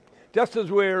Just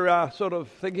as we're sort of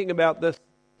thinking about this,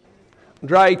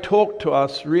 Dre talked to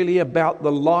us really about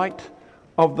the light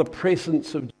of the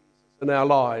presence of Jesus in our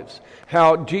lives.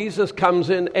 How Jesus comes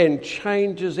in and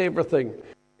changes everything.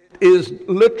 It is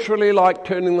literally like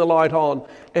turning the light on.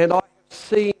 And I have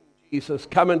seen Jesus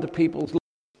come into people's lives.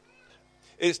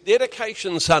 It's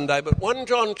Dedication Sunday, but 1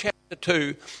 John chapter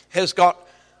 2 has got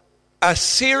a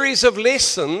series of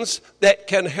lessons that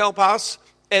can help us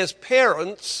as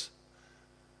parents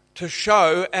to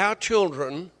show our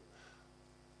children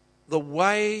the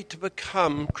way to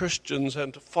become Christians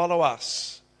and to follow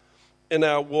us in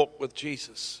our walk with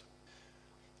Jesus.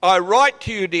 I write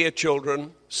to you, dear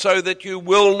children, so that you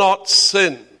will not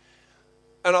sin.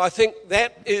 And I think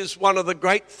that is one of the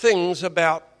great things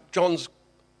about John's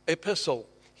epistle.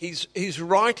 He's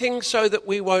writing so that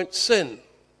we won't sin.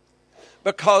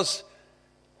 Because,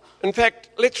 in fact,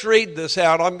 let's read this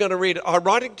out. I'm going to read it. I'm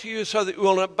writing to you so that you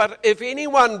will not. But if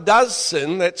anyone does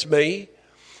sin, that's me,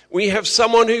 we have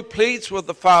someone who pleads with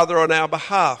the Father on our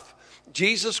behalf,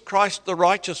 Jesus Christ, the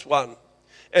righteous one.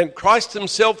 And Christ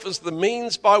himself is the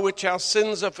means by which our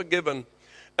sins are forgiven.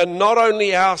 And not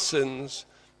only our sins,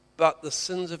 but the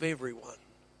sins of everyone.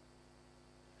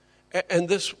 And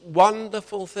this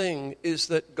wonderful thing is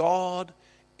that God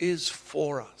is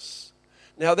for us.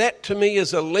 Now that to me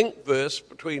is a link verse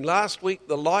between last week,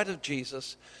 the light of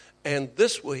Jesus, and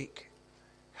this week,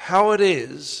 how it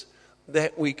is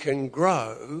that we can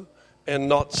grow and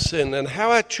not sin, and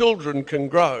how our children can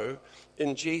grow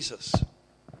in Jesus.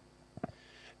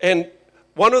 And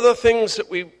one of the things that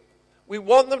we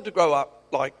want them to grow up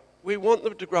like, we want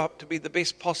them to grow up to be the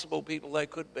best possible people they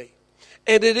could be.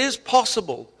 And it is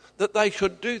possible that they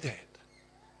should do that.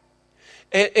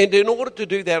 And in order to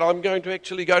do that, I'm going to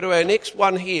actually go to our next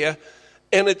one here,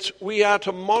 and we are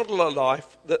to model a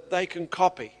life that they can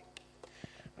copy.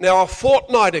 Now, a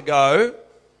fortnight ago,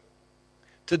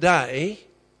 today,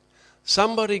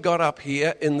 somebody got up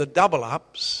here in the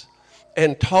double-ups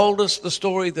and told us the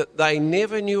story that they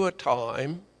never knew a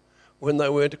time when they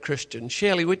weren't a Christian.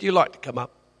 Shirley, would you like to come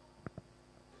up?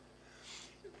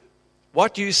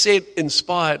 What you said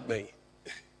inspired me.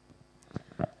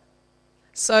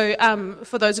 So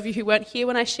for those of you who weren't here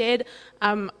when I shared,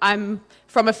 I'm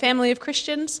from a family of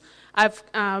Christians.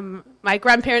 My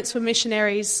grandparents were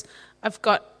missionaries. I've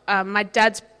got my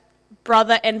dad's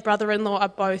brother and brother-in-law are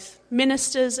both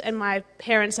ministers, and my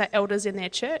parents are elders in their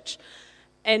church.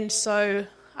 And so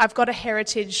I've got a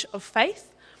heritage of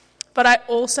faith, but I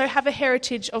also have a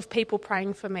heritage of people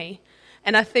praying for me.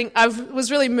 And I think I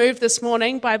was really moved this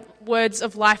morning by words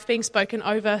of life being spoken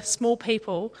over small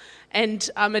people, and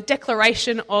a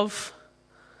declaration of,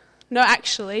 no,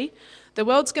 actually, the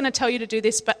world's going to tell you to do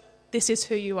this, but this is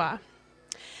who you are.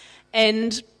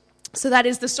 And so that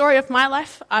is the story of my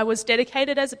life. I was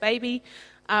dedicated as a baby,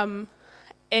 and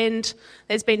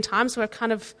there's been times where I've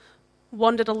kind of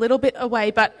wandered a little bit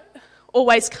away, but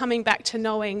always coming back to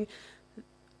knowing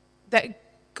that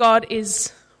God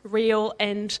is real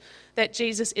and that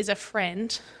Jesus is a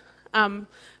friend.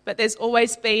 But there's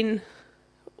always been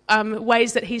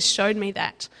ways that he's shown me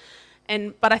that.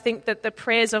 But I think that the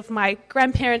prayers of my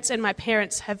grandparents and my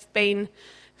parents have been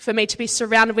for me to be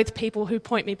surrounded with people who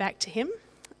point me back to him,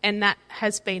 and that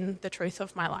has been the truth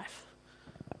of my life.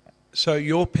 So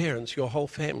your parents, your whole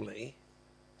family,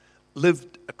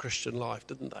 lived a Christian life,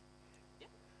 didn't they? Yeah.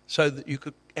 So that you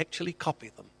could actually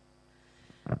copy them.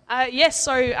 Yes.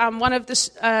 So one of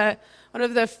the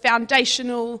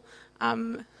foundational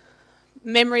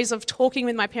memories of talking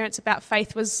with my parents about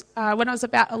faith was when I was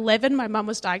about 11. My mum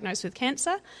was diagnosed with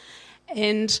cancer,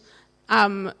 and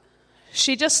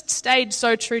she just stayed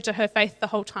so true to her faith the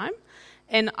whole time.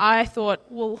 And I thought,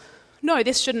 well, no,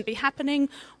 this shouldn't be happening.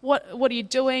 What are you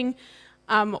doing?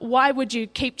 Why would you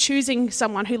keep choosing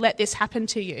someone who let this happen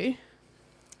to you?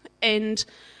 And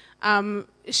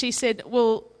she said,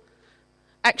 well,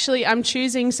 actually, I'm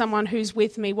choosing someone who's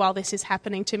with me while this is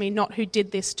happening to me, not who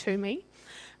did this to me.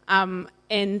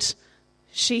 And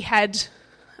she had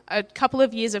a couple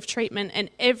of years of treatment, and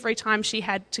every time she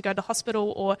had to go to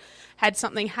hospital or had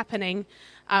something happening,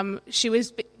 she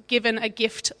was given a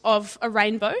gift of a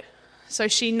rainbow. So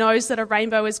she knows that a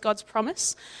rainbow is God's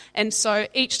promise. And so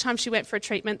each time she went for a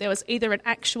treatment, there was either an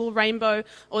actual rainbow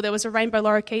or there was a rainbow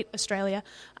lorikeet, Australia,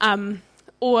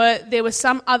 or there was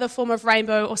some other form of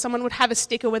rainbow, or someone would have a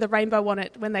sticker with a rainbow on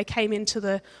it when they came into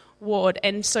the ward.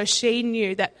 And so she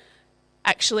knew that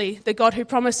actually the God who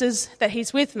promises that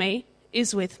he's with me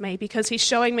is with me, because he's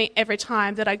showing me every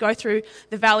time that I go through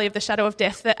the valley of the shadow of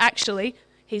death that actually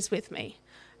he's with me.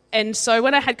 And so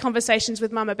when I had conversations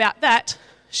with Mum about that,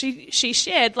 she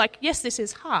shared, like, yes, this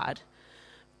is hard,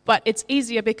 but it's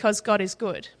easier because God is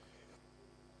good.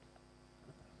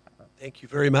 Thank you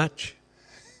very much.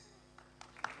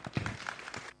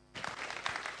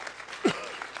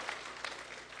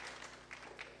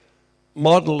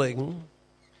 Modeling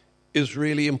is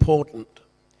really important.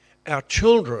 Our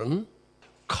children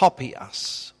copy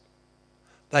us.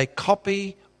 They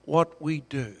copy what we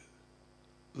do,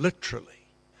 literally.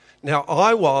 Now,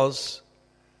 I was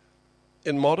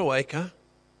in Motueka,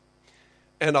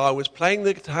 and I was playing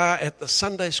the guitar at the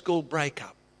Sunday school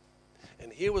breakup.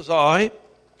 And here was I,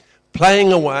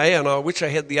 playing away, and I wish I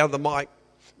had the other mic,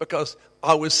 because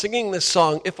I was singing this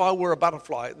song, If I Were a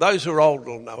Butterfly. Those who are old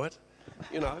will know it,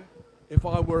 you know. If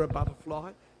I were a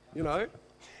butterfly, you know.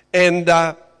 And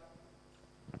I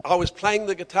was playing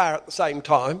the guitar at the same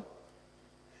time.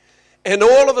 And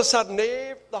all of a sudden,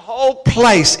 the whole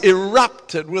place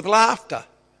erupted with laughter.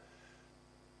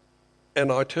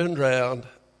 And I turned around,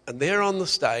 and there on the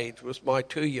stage was my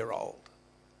 2-year-old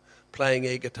playing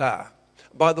air guitar.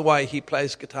 By the way, he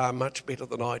plays guitar much better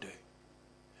than I do.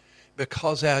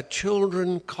 Because our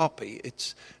children copy.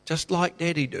 It's just like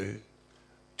Daddy do,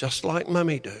 just like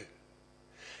Mummy do.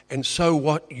 And so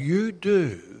what you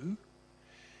do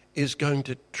is going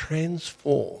to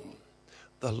transform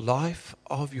the life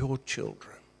of your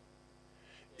children.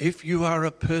 If you are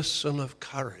a person of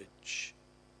courage,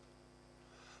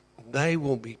 they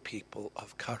will be people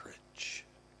of courage.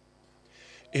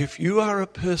 If you are a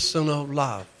person of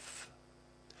love,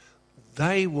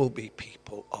 they will be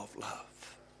people of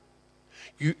love.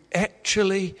 You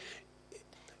actually,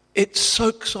 it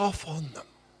soaks off on them.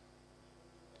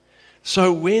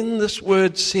 So when this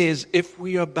word says, if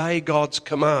we obey God's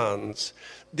commands,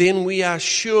 then we are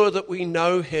sure that we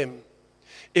know him.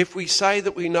 If we say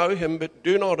that we know him but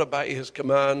do not obey his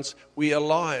commands, we are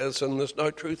liars and there's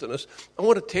no truth in us. I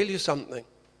want to tell you something.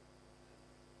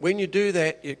 When you do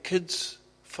that, your kids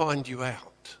find you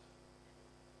out.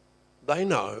 They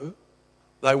know.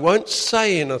 They won't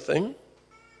say anything,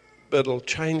 but it'll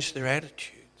change their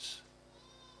attitudes.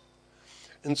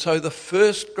 And so the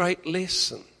first great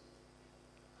lesson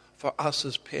for us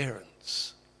as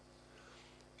parents,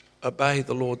 obey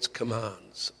the Lord's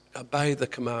commands. Obey the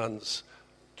commands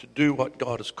to do what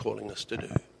God is calling us to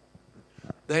do.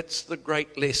 That's the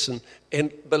great lesson.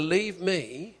 And believe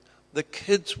me, the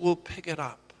kids will pick it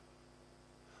up.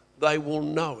 They will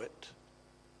know it.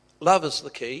 Love is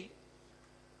the key.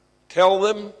 Tell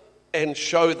them and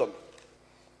show them.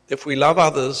 If we love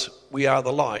others, we are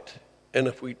the light. And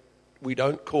if we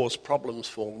don't cause problems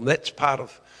for them, that's part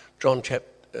of 1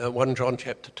 John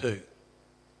chapter 2.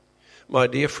 My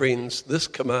dear friends, this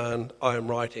command I am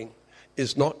writing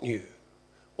is not new.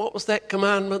 What was that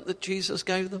commandment that Jesus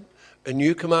gave them? A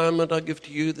new commandment I give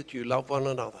to you, that you love one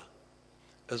another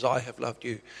as I have loved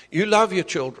you. You love your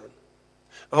children.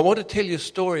 I want to tell you a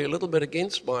story a little bit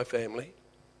against my family.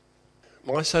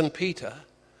 My son Peter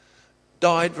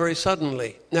died very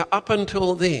suddenly. Now, up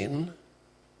until then,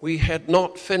 we had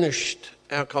not finished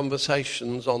our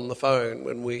conversations on the phone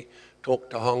when we talked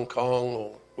to Hong Kong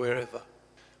or wherever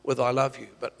with I love you.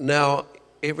 But now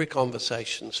every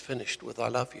conversation's finished with I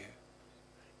love you.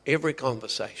 Every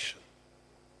conversation.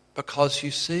 Because you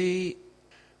see,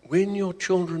 when your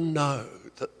children know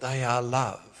that they are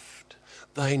loved,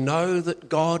 they know that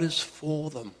God is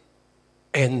for them.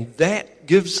 And that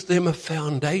gives them a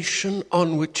foundation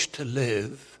on which to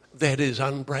live that is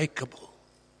unbreakable.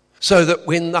 So that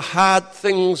when the hard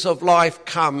things of life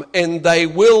come, and they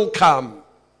will come,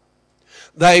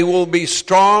 they will be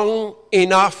strong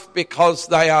enough because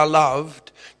they are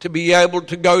loved to be able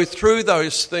to go through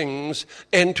those things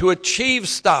and to achieve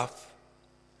stuff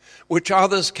which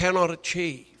others cannot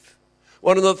achieve.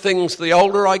 One of the things, the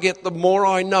older I get, the more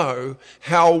I know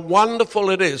how wonderful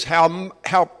it is,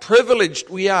 how privileged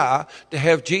we are to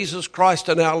have Jesus Christ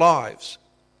in our lives.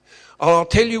 And I'll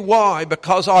tell you why,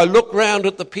 because I look round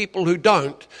at the people who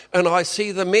don't, and I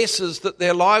see the messes that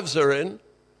their lives are in,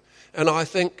 and I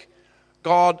think,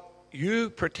 God,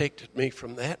 you protected me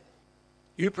from that.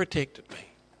 You protected me.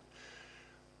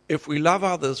 If we love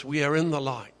others, we are in the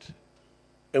light,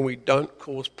 and we don't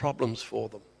cause problems for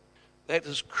them. That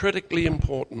is critically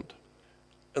important.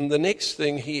 And the next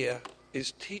thing here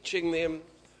is teaching them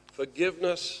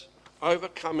forgiveness,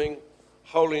 overcoming,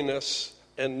 holiness,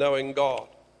 and knowing God.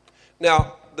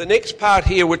 Now, the next part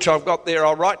here, which I've got there,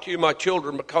 I'll write to you, my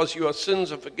children, because your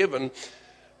sins are forgiven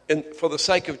for the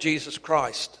sake of Jesus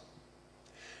Christ.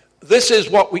 This is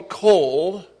what we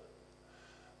call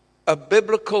a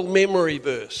biblical memory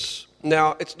verse.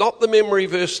 Now, it's not the memory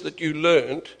verse that you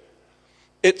learned.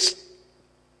 It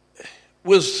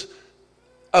was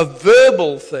a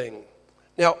verbal thing.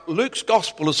 Now, Luke's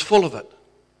gospel is full of it.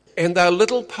 And they're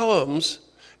little poems,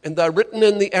 and they're written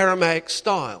in the Aramaic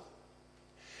style.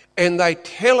 and they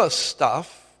tell us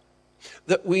stuff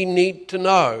that we need to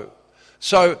know.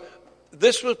 So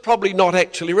this was probably not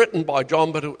actually written by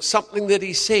John, but it was something that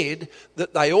he said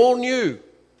that they all knew.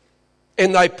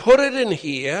 And they put it in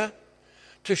here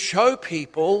to show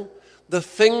people the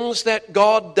things that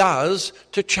God does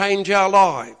to change our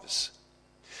lives.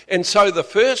 And so the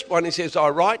first one, he says, I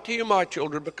write to you, my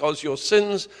children, because your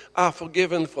sins are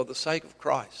forgiven for the sake of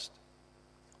Christ.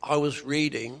 I was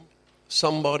reading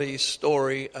somebody's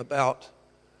story about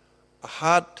a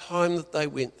hard time that they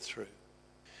went through.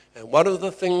 And one of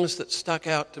the things that stuck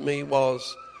out to me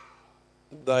was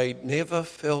they never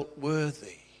felt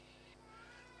worthy.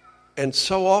 And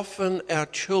so often our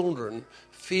children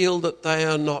feel that they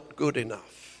are not good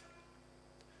enough.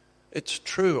 It's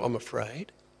true, I'm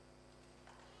afraid.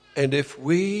 And if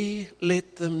we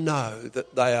let them know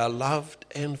that they are loved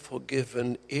and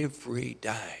forgiven every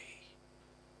day,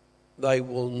 they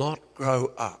will not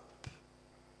grow up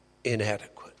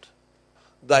inadequate.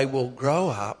 They will grow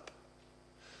up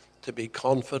to be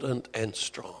confident and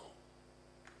strong.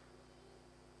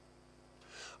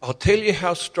 I'll tell you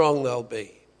how strong they'll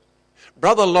be.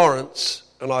 Brother Lawrence,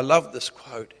 and I love this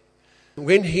quote,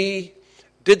 when he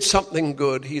did something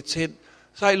good, he had said,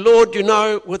 say, Lord, you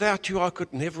know, without you I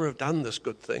could never have done this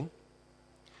good thing.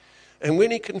 And when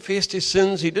he confessed his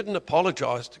sins, he didn't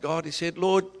apologize to God. He said,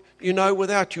 Lord, you know,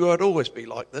 without you I'd always be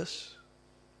like this.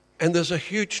 And there's a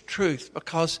huge truth,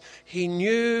 because he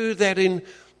knew that in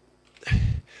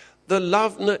the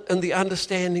love and the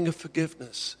understanding of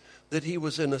forgiveness, that he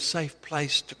was in a safe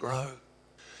place to grow.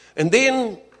 And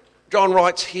then John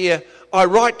writes here, I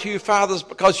write to you, fathers,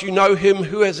 because you know him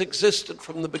who has existed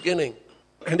from the beginning.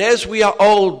 And as we are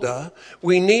older,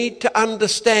 we need to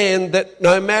understand that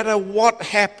no matter what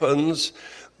happens,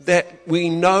 that we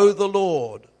know the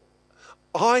Lord.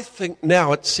 I think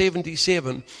now at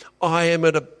 77, I am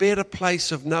at a better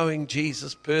place of knowing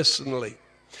Jesus personally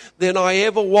than I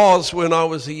ever was when I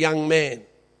was a young man.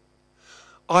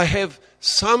 I have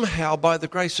somehow, by the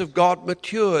grace of God,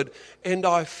 matured, and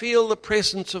I feel the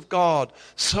presence of God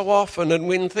so often. And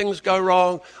when things go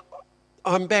wrong,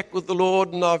 I'm back with the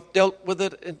Lord, and I've dealt with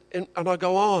it, and I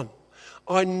go on.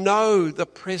 I know the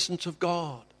presence of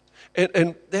God.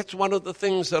 And that's one of the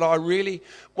things that I really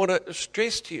want to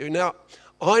stress to you. Now,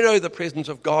 I know the presence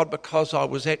of God because I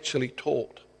was actually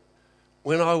taught.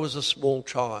 When I was a small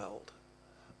child,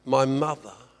 my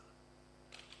mother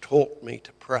taught me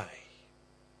to pray.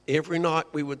 Every night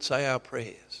we would say our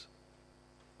prayers.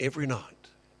 Every night.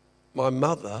 My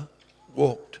mother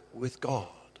walked with God.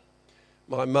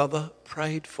 My mother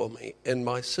prayed for me, and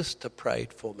my sister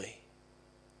prayed for me.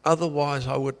 Otherwise,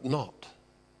 I would not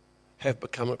have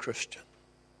become a Christian.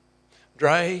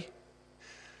 Dre,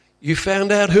 you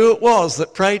found out who it was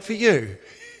that prayed for you.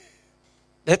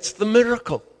 That's the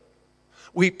miracle.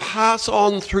 We pass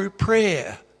on through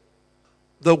prayer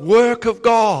the work of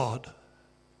God.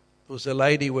 There was a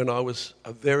lady when I was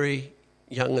a very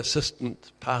young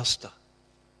assistant pastor.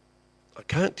 I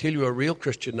can't tell you a real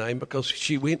Christian name because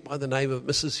she went by the name of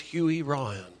Mrs. Huey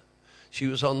Ryan. She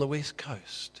was on the West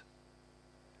Coast.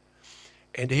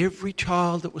 And every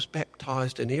child that was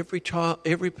baptized, and every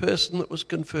person that was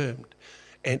confirmed,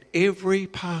 and every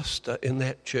pastor in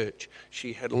that church,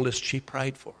 she had a list. She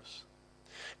prayed for us.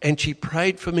 And she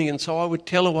prayed for me, and so I would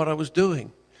tell her what I was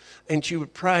doing. And she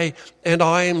would pray, and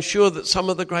I am sure that some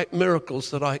of the great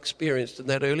miracles that I experienced in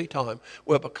that early time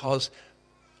were because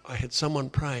I had someone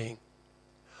praying.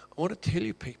 I want to tell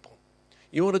you, people,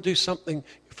 you want to do something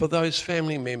for those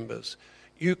family members,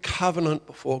 you covenant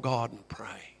before God and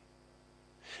pray.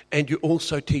 And you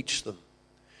also teach them.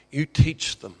 You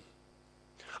teach them.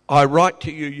 I write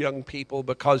to you, young people,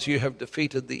 because you have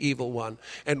defeated the evil one.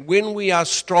 And when we are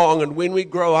strong and when we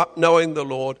grow up knowing the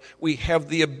Lord, we have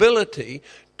the ability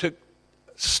to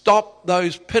stop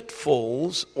those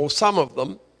pitfalls, or some of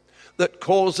them, that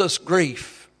cause us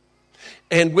grief.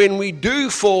 And when we do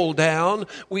fall down,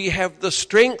 we have the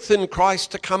strength in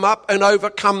Christ to come up and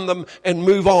overcome them and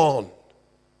move on.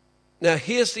 Now,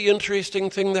 here's the interesting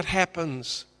thing that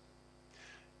happens.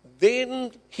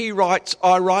 Then he writes,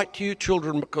 I write to you,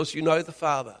 children, because you know the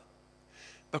Father.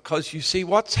 Because you see,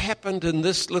 what's happened in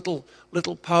this little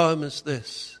poem is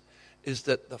this, is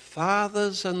that the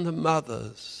fathers and the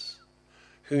mothers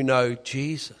who know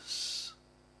Jesus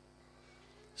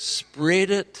spread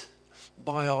it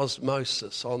by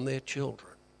osmosis on their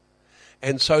children.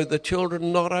 And so the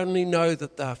children not only know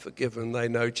that they're forgiven, they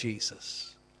know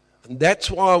Jesus. And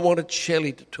that's why I wanted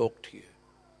Shelley to talk to you.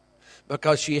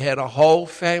 Because she had a whole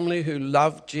family who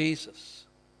loved Jesus,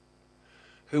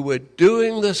 who were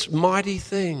doing this mighty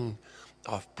thing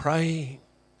of praying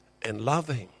and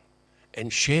loving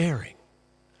and sharing.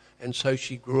 And so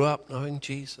she grew up knowing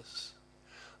Jesus.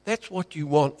 That's what you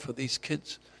want for these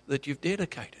kids that you've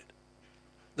dedicated,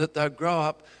 that they'll grow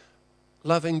up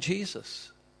loving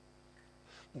Jesus.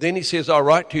 Then he says, I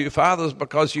write to you, fathers,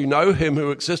 because you know him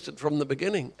who existed from the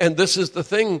beginning. And this is the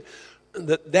thing,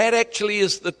 that actually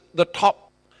is the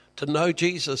top. To know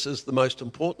Jesus is the most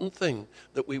important thing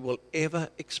that we will ever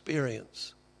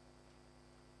experience.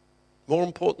 More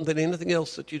important than anything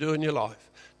else that you do in your life,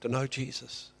 to know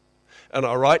Jesus. And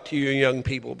I write to you, young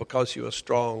people, because you are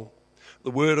strong.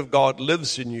 The word of God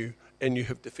lives in you, and you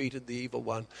have defeated the evil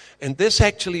one. And this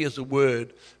actually is a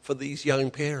word for these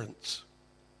young parents,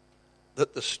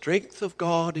 that the strength of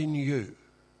God in you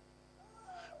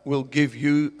will give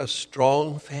you a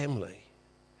strong family,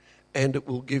 and it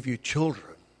will give you children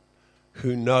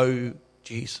who know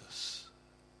Jesus.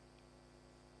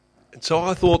 And so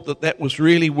I thought that was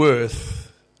really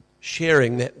worth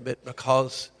sharing that bit,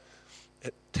 because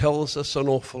it tells us an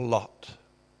awful lot.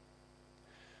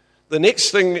 The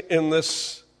next thing in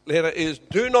this letter is,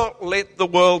 do not let the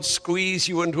world squeeze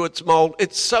you into its mold.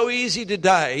 It's so easy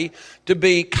today to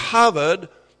be covered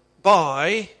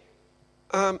by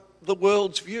the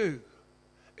world's view.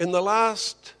 In the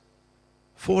last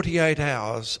 48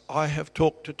 hours, I have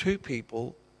talked to two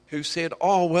people who said,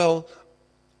 oh, well,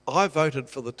 I voted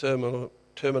for the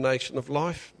termination of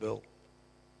life bill.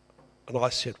 And I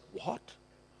said, what?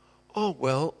 Oh,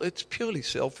 well, it's purely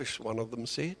selfish, one of them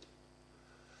said.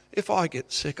 If I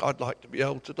get sick, I'd like to be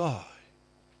able to die.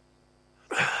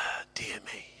 Dear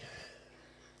me.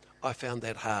 I found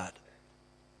that hard.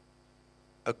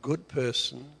 A good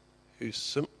person who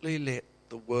simply let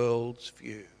the world's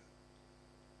view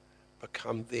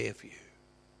become their view,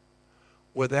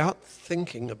 without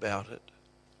thinking about it,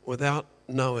 without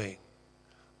knowing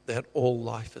that all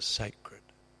life is sacred.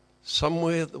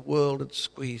 Somewhere the world had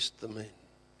squeezed them in.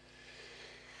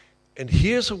 And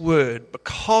here's a word,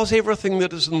 because everything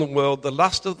that is in the world, the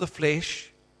lust of the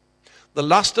flesh, the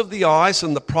lust of the eyes,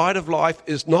 and the pride of life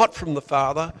is not from the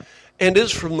Father and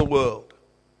is from the world.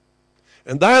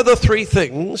 And they are the three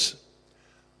things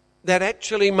that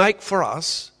actually make for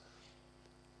us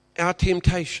our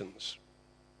temptations.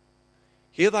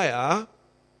 Here they are.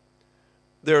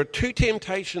 There are two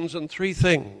temptations and three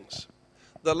things.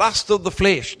 The lust of the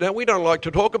flesh. Now, we don't like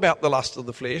to talk about the lust of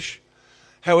the flesh.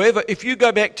 However, if you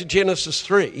go back to Genesis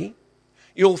 3,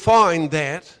 you'll find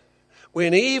that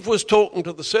when Eve was talking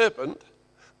to the serpent,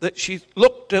 that she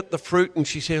looked at the fruit and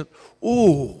she said,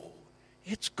 ooh,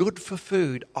 it's good for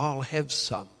food, I'll have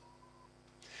some.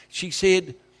 She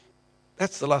said,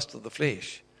 that's the lust of the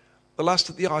flesh. The lust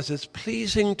of the eyes is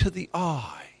pleasing to the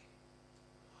eye.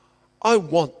 I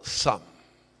want some.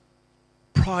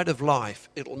 Pride of life,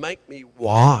 it'll make me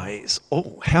wise.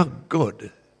 Oh, how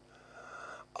good.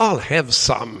 I'll have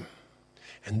some.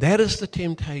 And that is the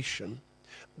temptation.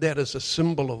 That is a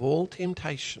symbol of all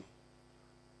temptation,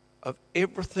 of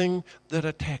everything that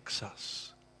attacks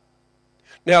us.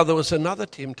 Now, there was another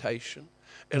temptation,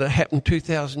 and it happened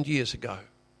 2,000 years ago.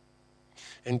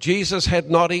 And Jesus had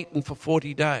not eaten for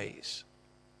 40 days.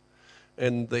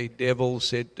 And the devil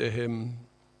said to him,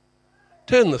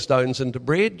 turn the stones into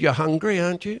bread, you're hungry,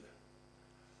 aren't you?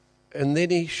 And then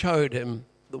he showed him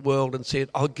the world and said,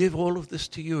 I'll give all of this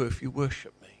to you if you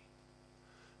worship me.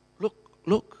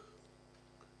 Look,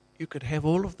 you could have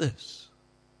all of this.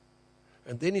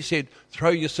 And then he said,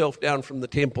 throw yourself down from the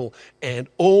temple and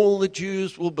all the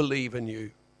Jews will believe in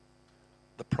you.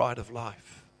 The pride of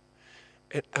life.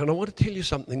 And I want to tell you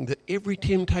something, that every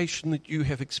temptation that you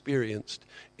have experienced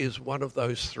is one of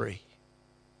those three.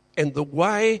 And the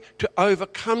way to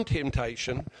overcome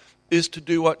temptation is to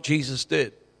do what Jesus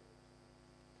did.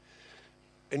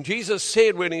 And Jesus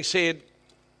said, when he said,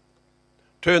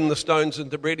 turn the stones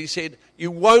into bread, he said,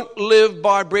 you won't live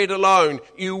by bread alone.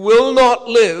 You will not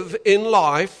live in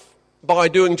life by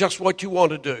doing just what you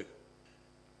want to do.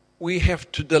 We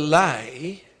have to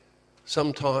delay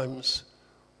sometimes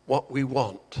what we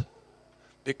want,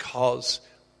 because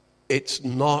it's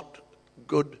not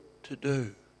good to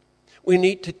do. We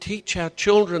need to teach our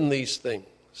children these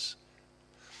things.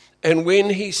 And when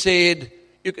he said,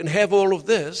 you can have all of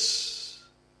this,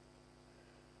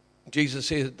 Jesus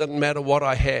said, it doesn't matter what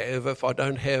I have if I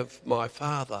don't have my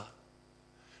Father,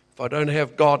 if I don't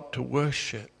have God to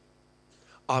worship,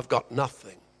 I've got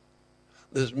nothing.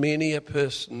 There's many a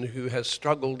person who has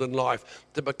struggled in life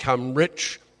to become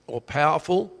rich or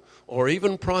powerful or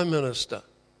even prime minister,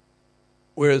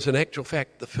 whereas in actual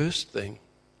fact the first thing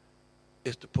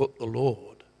is to put the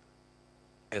Lord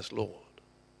as Lord.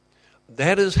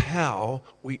 That is how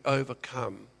we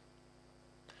overcome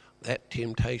that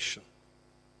temptation.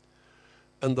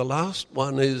 And the last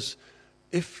one is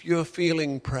If you're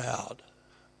feeling proud,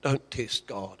 don't test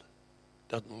God.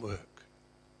 Doesn't work.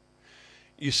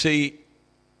 You see,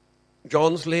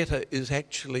 John's letter is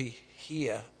actually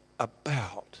here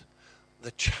about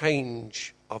the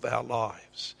change of our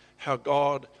lives, how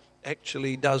God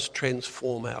actually does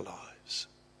transform our lives.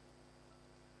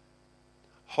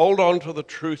 Hold on to the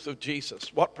truth of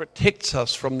Jesus, what protects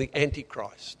us from the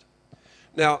Antichrist.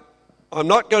 Now, I'm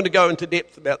not going to go into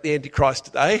depth about the Antichrist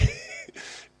today,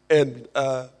 and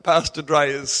Pastor Dre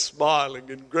is smiling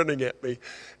and grinning at me,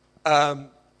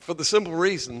 for the simple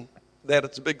reason that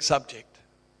it's a big subject.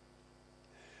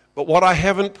 But what I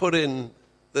haven't put in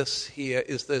this here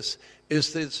is this,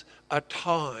 is there's a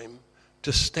time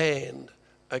to stand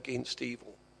against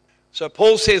evil. So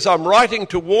Paul says, I'm writing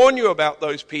to warn you about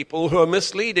those people who are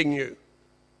misleading you.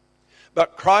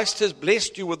 But Christ has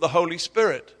blessed you with the Holy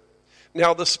Spirit.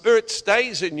 Now the Spirit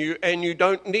stays in you and you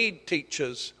don't need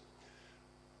teachers.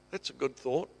 That's a good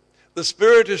thought. The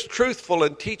Spirit is truthful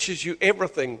and teaches you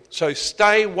everything. So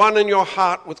stay one in your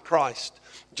heart with Christ,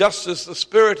 just as the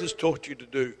Spirit has taught you to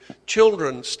do.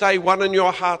 Children, stay one in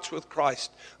your hearts with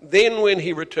Christ. Then when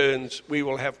he returns, we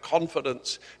will have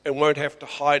confidence and won't have to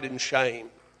hide in shame.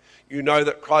 You know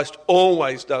that Christ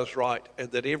always does right,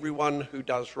 and that everyone who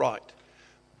does right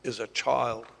is a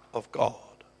child of God.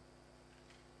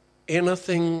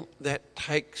 Anything that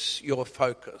takes your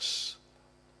focus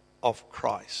off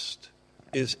Christ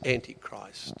is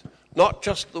Antichrist. Not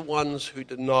just the ones who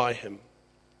deny him,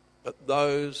 but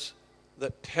those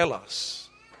that tell us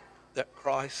that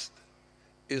Christ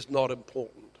is not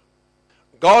important.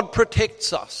 God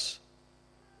protects us.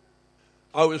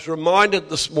 I was reminded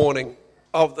this morning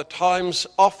of the times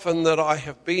often that I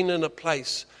have been in a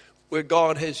place where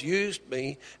God has used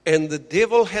me and the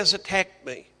devil has attacked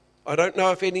me. I don't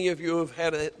know if any of you have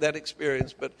had that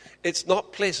experience, but it's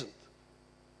not pleasant.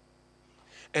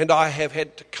 And I have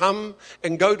had to come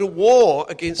and go to war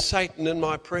against Satan in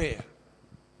my prayer.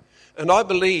 And I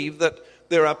believe that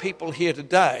there are people here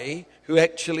today who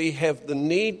actually have the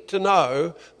need to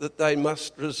know that they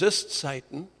must resist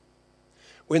Satan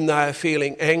when they are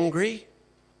feeling angry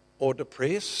or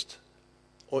depressed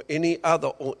or any other,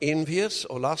 or envious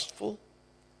or lustful.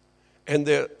 And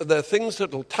there are things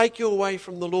that will take you away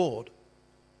from the Lord.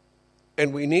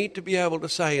 And we need to be able to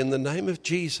say, in the name of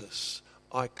Jesus,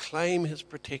 I claim his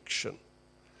protection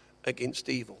against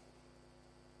evil.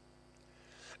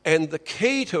 And the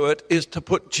key to it is to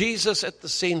put Jesus at the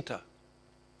center.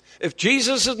 If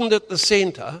Jesus isn't at the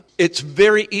center, it's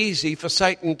very easy for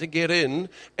Satan to get in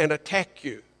and attack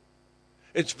you.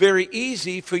 It's very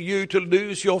easy for you to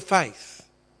lose your faith.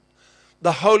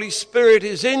 The Holy Spirit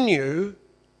is in you,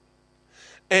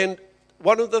 and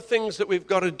one of the things that we've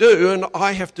got to do, and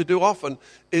I have to do often,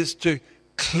 is to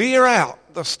clear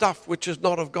out the stuff which is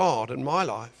not of God in my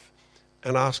life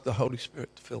and ask the Holy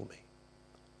Spirit to fill me.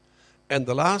 And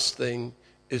the last thing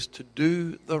is to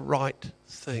do the right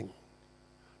thing.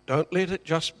 Don't let it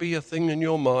just be a thing in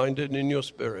your mind and in your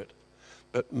spirit,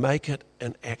 but make it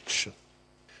an action.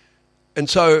 And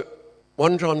so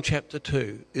 1 John chapter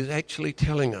 2 is actually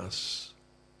telling us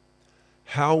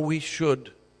how we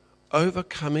should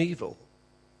overcome evil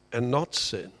and not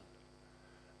sin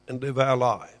and live our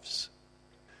lives.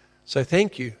 So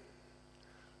thank you.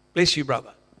 Bless you,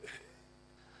 brother.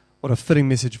 What a fitting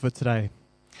message for today.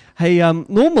 Hey,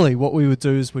 normally what we would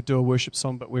do is we'd do a worship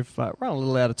song, but we've run a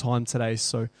little out of time today,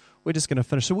 so we're just going to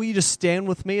finish. So will you just stand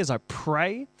with me as I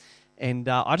pray? And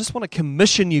I just want to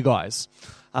commission you guys.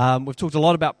 We've talked a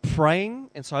lot about praying,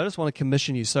 and so I just want to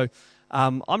commission you. So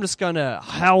I'm just going to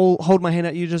hold my hand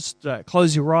out. You just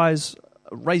close your eyes,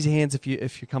 raise your hands if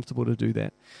you're comfortable to do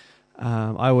that.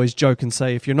 I always joke and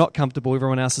say, if you're not comfortable,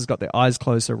 everyone else has got their eyes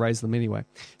closed, so raise them anyway.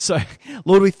 So,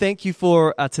 Lord, we thank you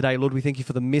for today. Lord, we thank you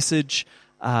for the message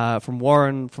from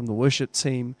Warren, from the worship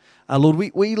team. Lord,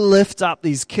 we lift up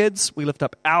these kids. We lift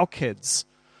up our kids.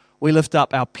 We lift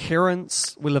up our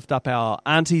parents. We lift up our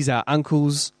aunties, our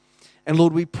uncles. And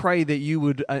Lord, we pray that you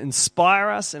would inspire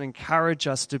us and encourage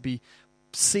us to be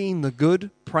seeing the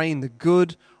good, praying the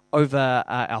good over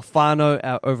our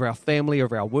whānau, over our family,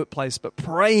 over our workplace, but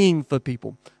praying for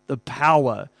people, the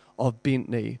power of bent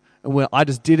knee. And I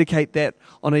just dedicate that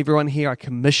on everyone here. I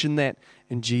commission that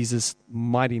in Jesus'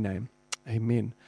 mighty name. Amen.